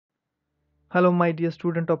Hello, my dear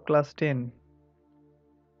student of class 10.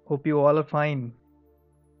 Hope you all are fine.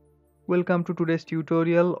 Welcome to today's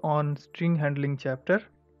tutorial on string handling chapter.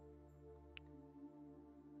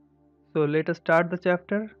 So let us start the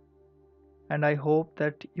chapter and I hope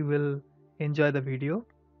that you will enjoy the video.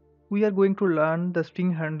 We are going to learn the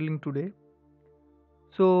string handling today.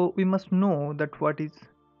 So we must know that what is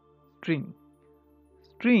string.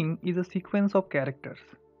 String is a sequence of characters.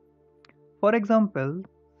 For example,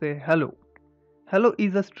 say hello. Hello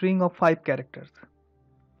is a string of 5 characters.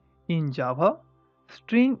 In Java,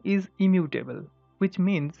 string is immutable, which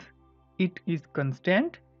means it is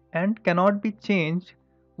constant and cannot be changed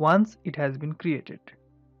once it has been created.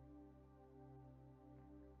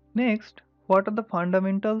 Next, what are the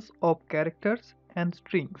fundamentals of characters and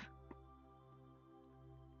strings?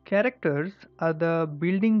 Characters are the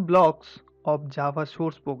building blocks of Java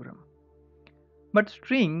source program. But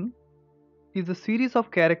string is a series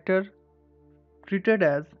of characters treated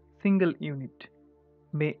as single unit,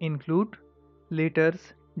 may include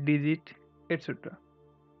letters, digit, etc.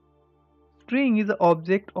 String is the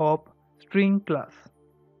object of string class.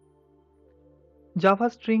 Java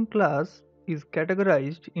string class is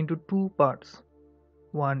categorized into two parts.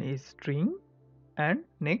 One is string and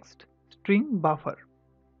next string buffer.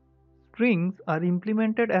 Strings are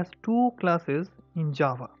implemented as two classes in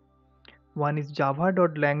Java. One is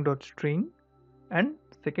java.lang.string and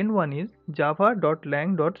second one is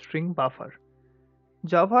java.lang.string_buffer.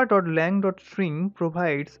 Java.lang.string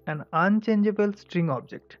provides an unchangeable string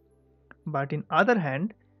object. But in other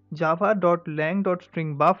hand,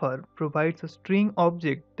 java.lang.string_buffer provides a string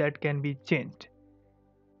object that can be changed.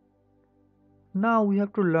 Now we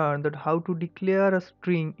have to learn that how to declare a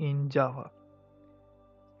string in Java.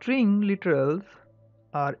 String literals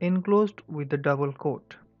are enclosed with a double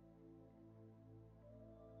quote.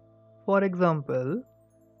 For example,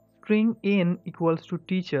 string n equals to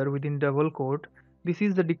teacher within double quote. This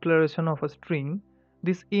is the declaration of a string.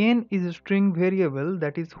 This n is a string variable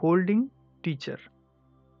that is holding teacher.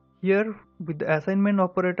 Here with the assignment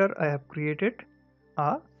operator I have created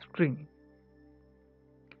a string.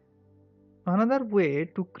 Another way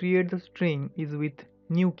to create the string is with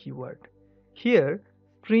new keyword. Here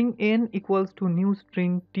string n equals to new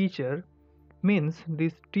string teacher means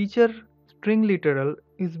this teacher string literal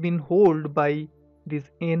is being held by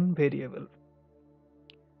this n variable.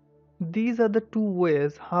 These are the two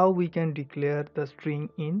ways how we can declare the string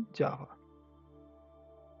in Java.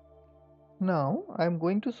 Now I am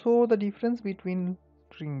going to show the difference between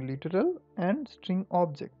string literal and string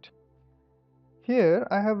object. Here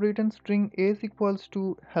I have written string s equals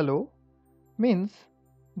to hello, means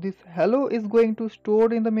this hello is going to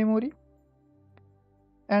stored in the memory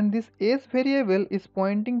and this s variable is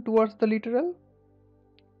pointing towards the literal.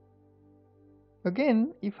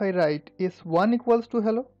 Again, if I write s1 equals to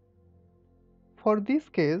hello, for this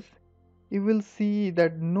case you will see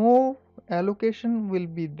that no allocation will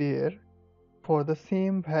be there for the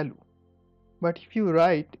same value. But if you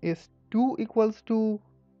write s2 equals to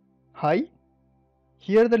hi,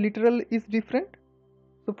 here the literal is different.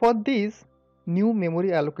 So for this, new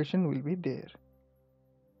memory allocation will be there.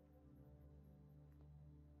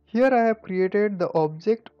 Here I have created the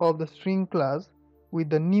object of the string class with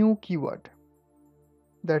the new keyword.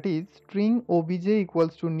 That is string obj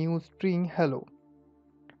equals to new string hello.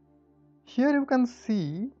 Here you can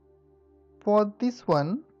see for this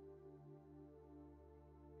one,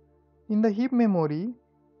 in the heap memory,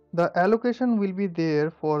 the allocation will be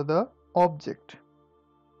there for the object.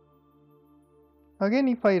 Again,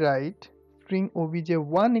 if I write string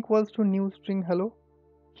obj1 equals to new string hello,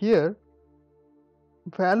 here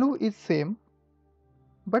value is same,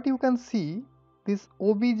 but you can see this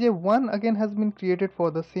obj1 again has been created for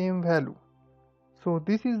the same value. So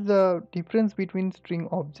this is the difference between string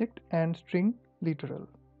object and string literal.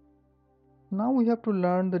 Now we have to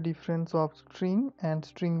learn the difference of string and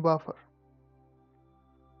string buffer.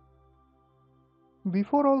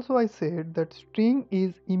 Before also I said that string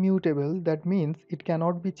is immutable, that means it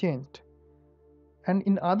cannot be changed. And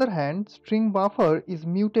in other hand, string buffer is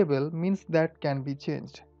mutable, means that can be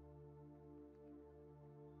changed.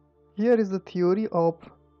 Here is the theory of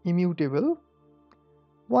immutable.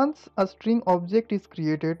 Once a string object is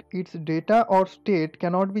created, its data or state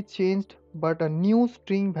cannot be changed, but a new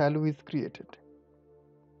string value is created.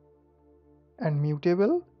 And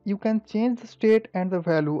mutable, you can change the state and the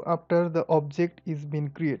value after the object is been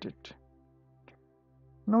created.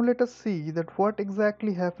 Now let us see that what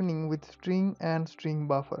exactly happening with string and string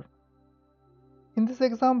buffer. In this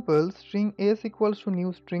example, string s equals to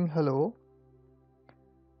new string hello.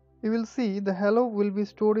 You will see the hello will be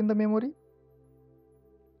stored in the memory.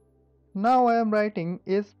 Now I am writing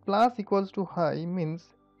s plus equals to high means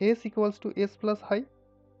s equals to s plus high.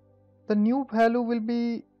 The new value will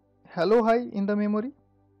be hello high in the memory.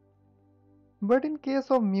 But in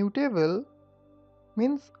case of mutable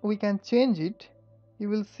means we can change it. You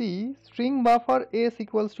will see string buffer s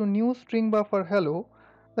equals to new string buffer hello.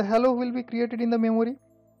 The hello will be created in the memory.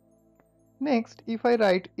 Next, if I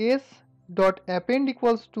write s dot append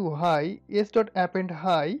equals to high, s dot append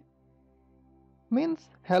high means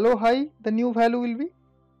hello high, the new value will be.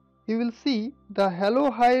 You will see the hello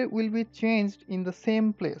high will be changed in the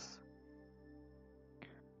same place.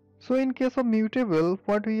 So in case of mutable,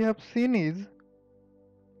 what we have seen is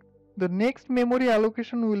the next memory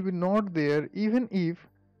allocation will be not there even if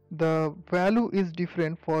the value is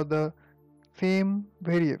different for the same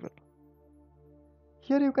variable.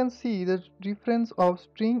 Here you can see the difference of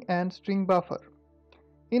string and string buffer.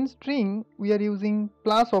 In string, we are using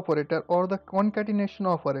plus operator or the concatenation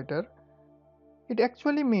operator. It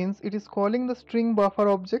actually means it is calling the string buffer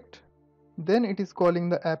object, then it is calling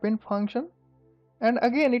the append function, and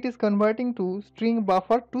again it is converting to string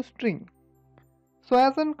buffer to string. So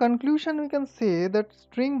as a conclusion, we can say that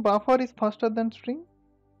string buffer is faster than string.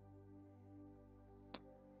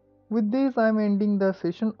 With this, I am ending the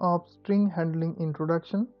session of string handling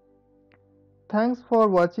introduction. Thanks for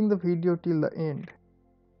watching the video till the end.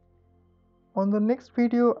 On the next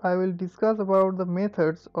video, I will discuss about the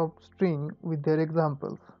methods of string with their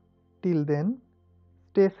examples. Till then,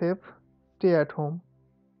 stay safe, stay at home.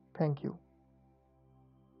 Thank you.